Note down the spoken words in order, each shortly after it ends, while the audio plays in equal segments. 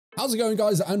How's it going,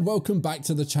 guys, and welcome back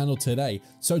to the channel today.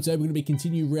 So today we're going to be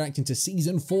continuing reacting to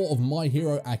season 4 of My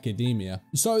Hero Academia.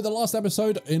 So the last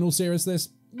episode, in all seriousness,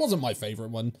 wasn't my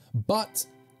favorite one, but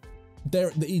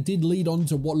it did lead on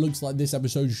to what looks like this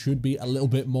episode should be a little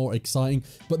bit more exciting.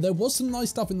 But there was some nice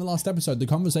stuff in the last episode. The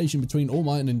conversation between All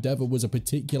Might and Endeavor was a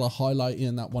particular highlight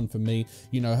in that one for me.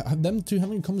 You know, them two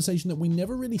having a conversation that we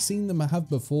never really seen them have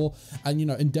before, and you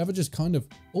know, Endeavor just kind of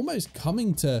almost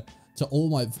coming to All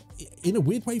Might in a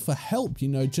weird way for help, you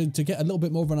know, to get a little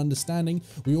bit more of an understanding.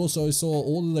 We also saw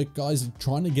all of the guys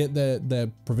trying to get their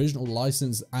provisional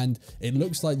license, and it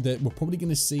looks like that we're probably going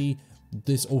to see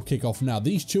this all kick off now.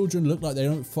 These children look like they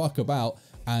don't fuck about,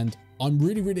 and I'm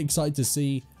really excited to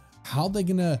see how they're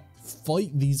gonna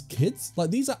fight these kids.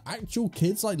 Like, these are actual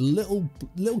kids, like little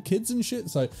kids and shit.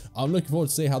 So I'm looking forward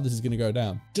to see how this is going to go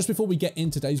down. Just before we get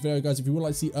in today's video, guys, if you would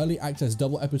like to see early access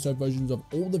double episode versions of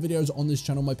all the videos on this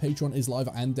channel, my Patreon is live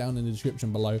and down in the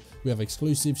description below. We have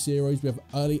exclusive series, we have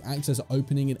early access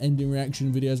opening and ending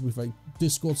reaction videos, we've like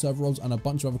Discord server roles and a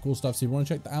bunch of other cool stuff. So if you want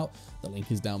to check that out, the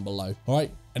link is down below. All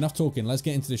right, enough talking, let's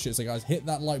get into this shit. So guys, hit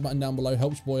that like button down below,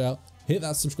 helps boy out. Hit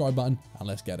that subscribe button and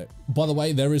let's get it. By the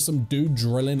way, there is some dude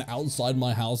drilling outside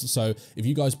my house, so if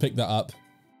you guys pick that up,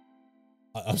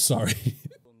 I'm sorry.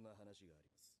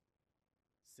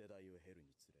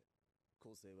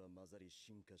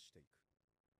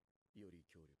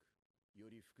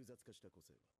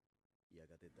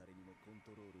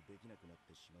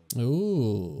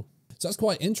 Ooh, so that's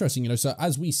quite interesting, you know. So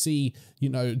as we see, you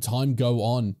know, time go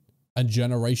on and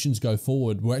generations go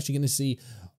forward, we're actually going to see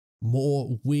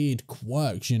more weird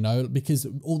quirks, you know, because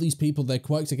all these people, their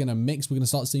quirks are going to mix. We're going to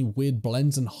start seeing weird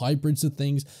blends and hybrids of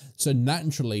things. So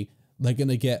naturally, they're going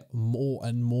to get more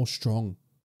and more strong.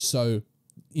 So,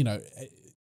 you know,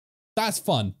 that's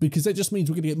fun because it just means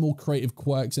we're going to get more creative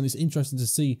quirks, and it's interesting to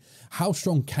see how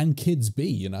strong can kids be,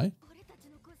 you know?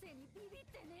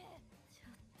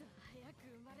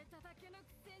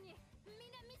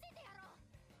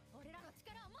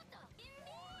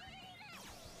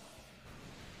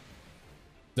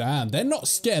 Damn, they're not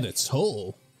scared at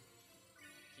all.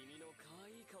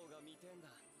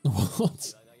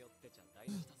 What?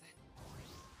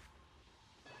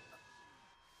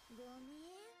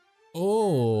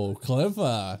 Oh,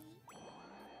 clever.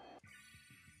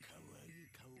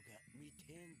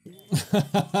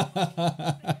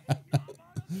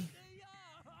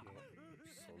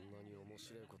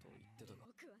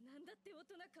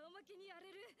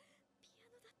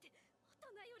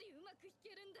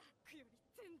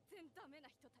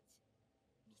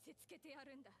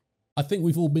 I think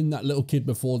we've all been that little kid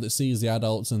before that sees the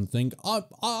adults and think,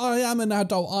 I am an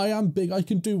adult, I am big, I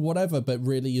can do whatever, but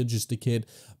really you're just a kid.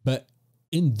 But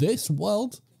in this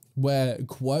world where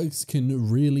quirks can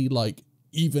really like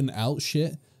even out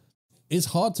shit, it's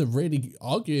hard to really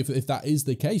argue if that is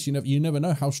the case. You never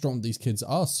know how strong these kids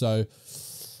are. So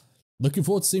looking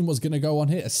forward to seeing what's going to go on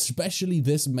here, especially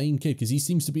this main kid, because he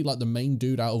seems to be like the main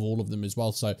dude out of all of them as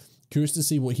well. So curious to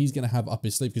see what he's going to have up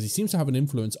his sleeve, because he seems to have an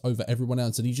influence over everyone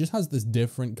else, and he just has this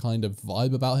different kind of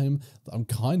vibe about him that I'm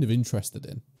kind of interested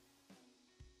in.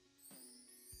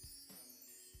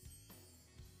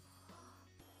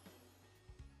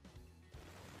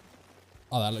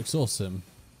 Oh, that looks awesome.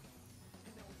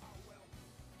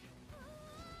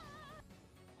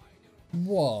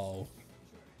 Whoa.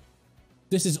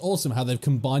 This is awesome how they've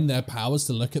combined their powers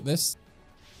to look at this.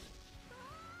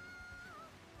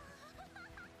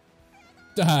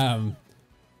 Damn.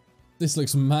 This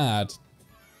looks mad.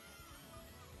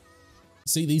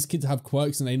 See, these kids have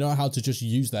quirks and they know how to just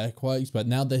use their quirks, but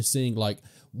now they're seeing like,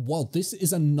 well, this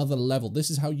is another level. This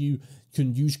is how you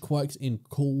can use quirks in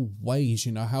cool ways,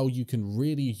 you know, how you can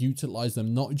really utilize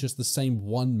them, not just the same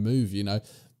one move, you know.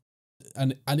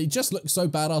 And it just looks so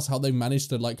badass how they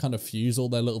managed to like kind of fuse all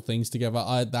their little things together.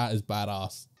 That is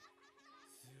badass.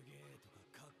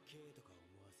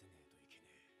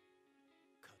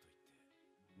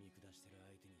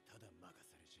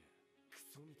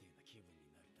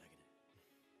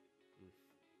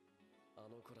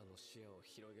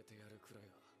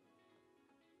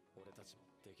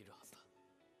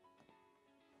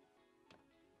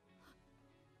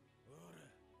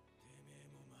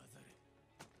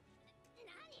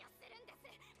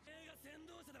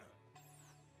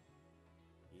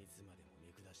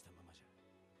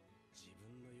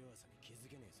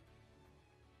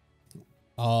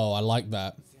 Oh, I like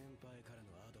that.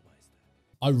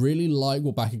 I really like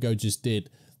what Bakugo just did.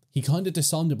 He kind of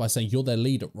disarmed it by saying, you're their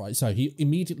leader, right? So he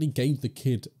immediately gave the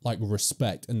kid like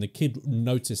respect, and the kid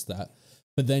noticed that.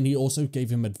 But then he also gave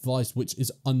him advice, which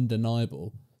is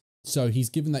undeniable. So he's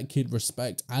giving that kid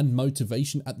respect and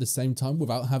motivation at the same time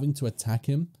without having to attack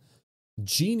him.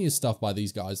 Genius stuff by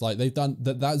these guys. Like, they've done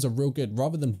that. That is a real good.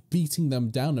 Rather than beating them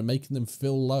down and making them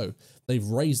feel low, they've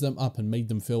raised them up and made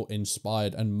them feel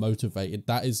inspired and motivated.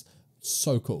 That is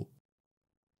so cool.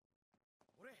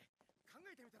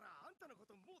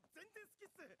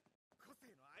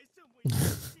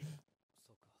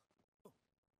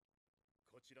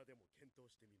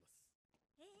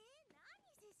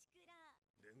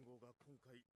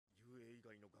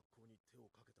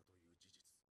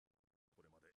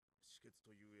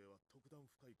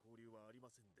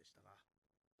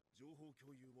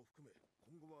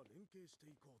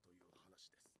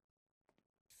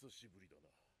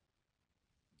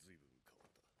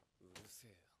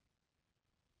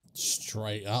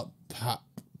 Straight up pap.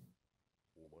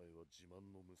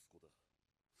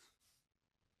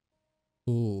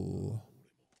 Ooh.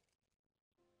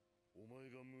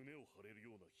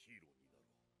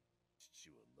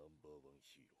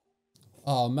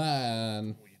 Oh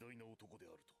man.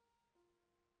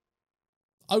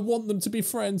 I want them to be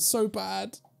friends so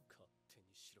bad.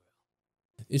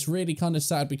 It's really kind of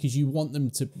sad because you want them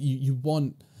to, you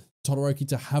want Todoroki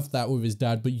to have that with his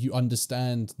dad, but you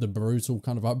understand the brutal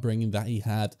kind of upbringing that he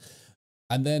had.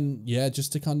 And then, yeah,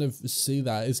 just to kind of see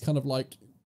that, it's kind of like,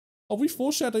 are we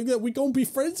foreshadowing that we're going to be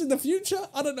friends in the future?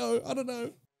 I don't know. I don't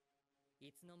know.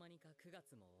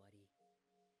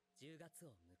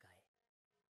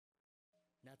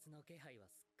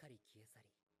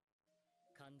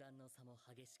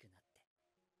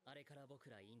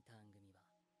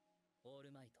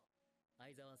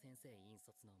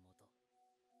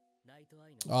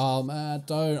 Oh man,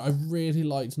 don't. I really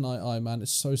liked Night Eye, man.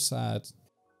 It's so sad.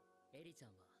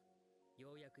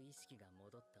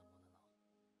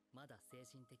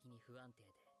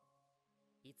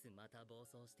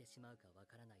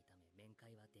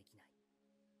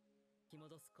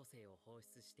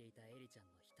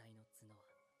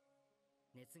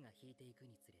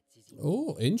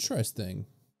 Oh, interesting.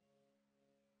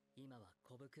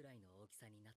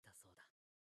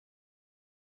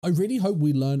 I really hope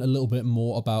we learn a little bit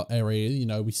more about Eri. You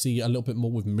know, we see a little bit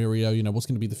more with Mirio, you know, what's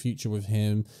going to be the future with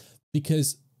him,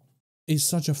 because it's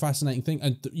such a fascinating thing.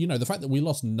 And, you know, the fact that we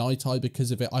lost Night Eye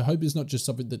because of it, I hope it's not just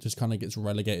something that just kind of gets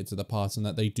relegated to the past and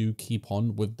that they do keep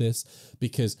on with this,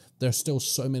 because there's still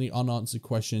so many unanswered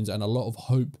questions and a lot of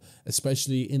hope,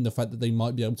 especially in the fact that they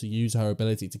might be able to use her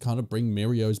ability to kind of bring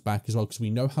Mirio's back as well, because we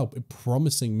know how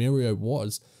promising Mirio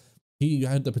was. He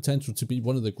had the potential to be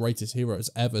one of the greatest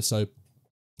heroes ever. So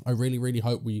I really, really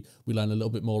hope we learn a little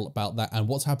bit more about that and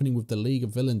what's happening with the League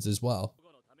of Villains as well.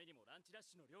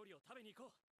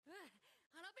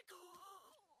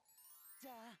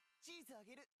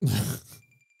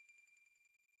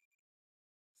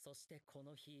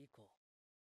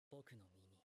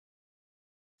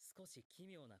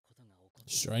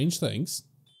 Strange things.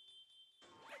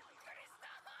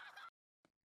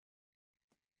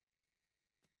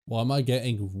 Why am I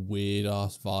getting weird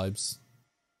ass vibes?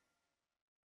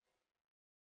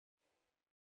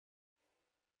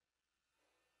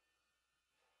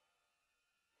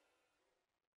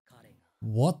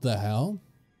 What the hell?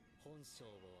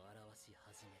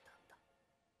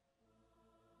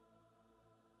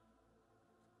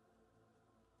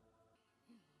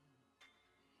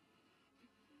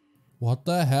 What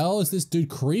the hell is this dude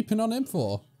creeping on him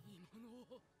for?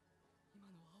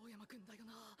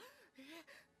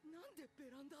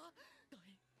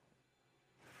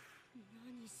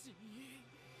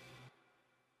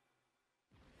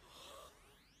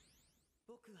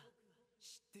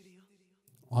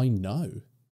 I know.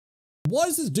 Why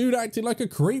is this dude acting like a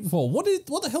creep for? What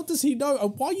the hell does he know?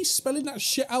 And why are you spelling that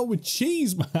shit out with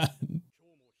cheese, man?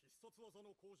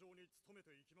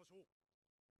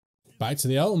 Back to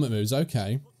the ultimate moves,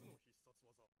 okay.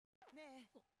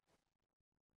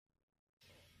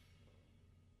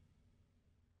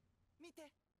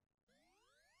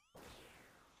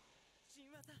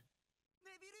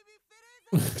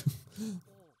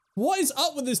 What is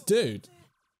up with this dude?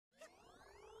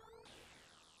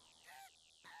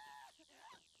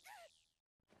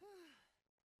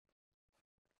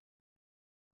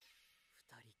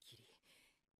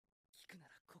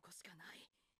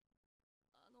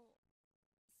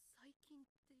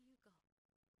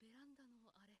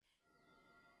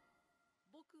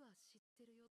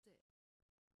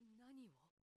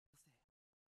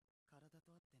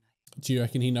 Do you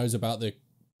reckon he knows about the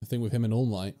thing with him and All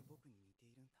Might?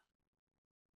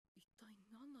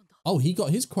 Oh, he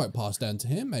got his quote passed down to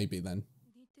him, maybe then.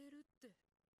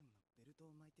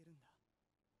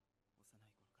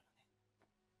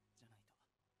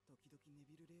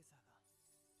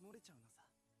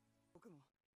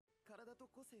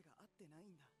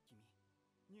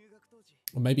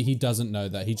 Or maybe he doesn't know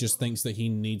that. He just thinks that he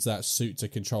needs that suit to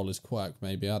control his quirk.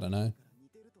 Maybe, I don't know.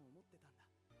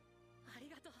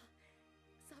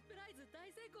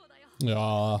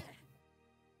 Ah.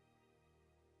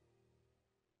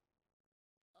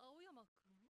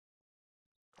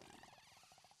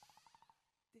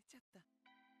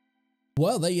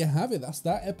 Well, there you have it. That's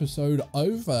that episode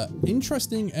over.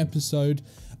 Interesting episode.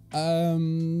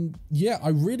 Yeah, I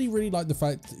really like the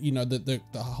fact, you know, that the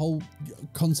whole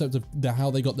concept of how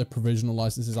they got their provisional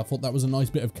licenses. I thought that was a nice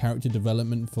bit of character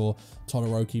development for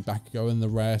Todoroki, Bakugo, and the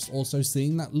rest. Also,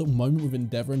 seeing that little moment with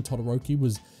Endeavor and Todoroki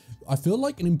was, I feel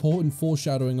like, an important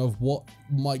foreshadowing of what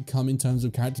might come in terms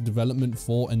of character development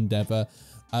for Endeavor.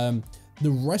 The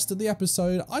rest of the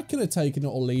episode, I could have taken it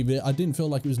or leave it. I didn't feel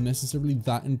like it was necessarily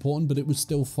that important, but it was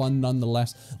still fun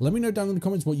nonetheless. Let me know down in the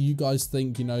comments what you guys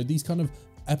think. You know, these kind of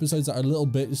episodes that are a little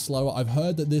bit slower. I've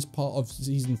heard that this part of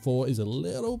season 4 is a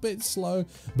little bit slow,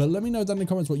 but let me know down in the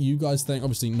comments what you guys think.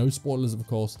 Obviously, no spoilers, of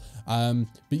course. But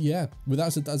yeah, with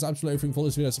that said, that's absolutely everything for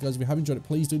this video. So guys, if you have enjoyed it,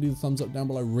 please do leave a thumbs up down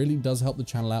below. It really does help the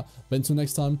channel out. But until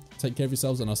next time, take care of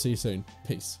yourselves, and I'll see you soon.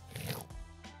 Peace.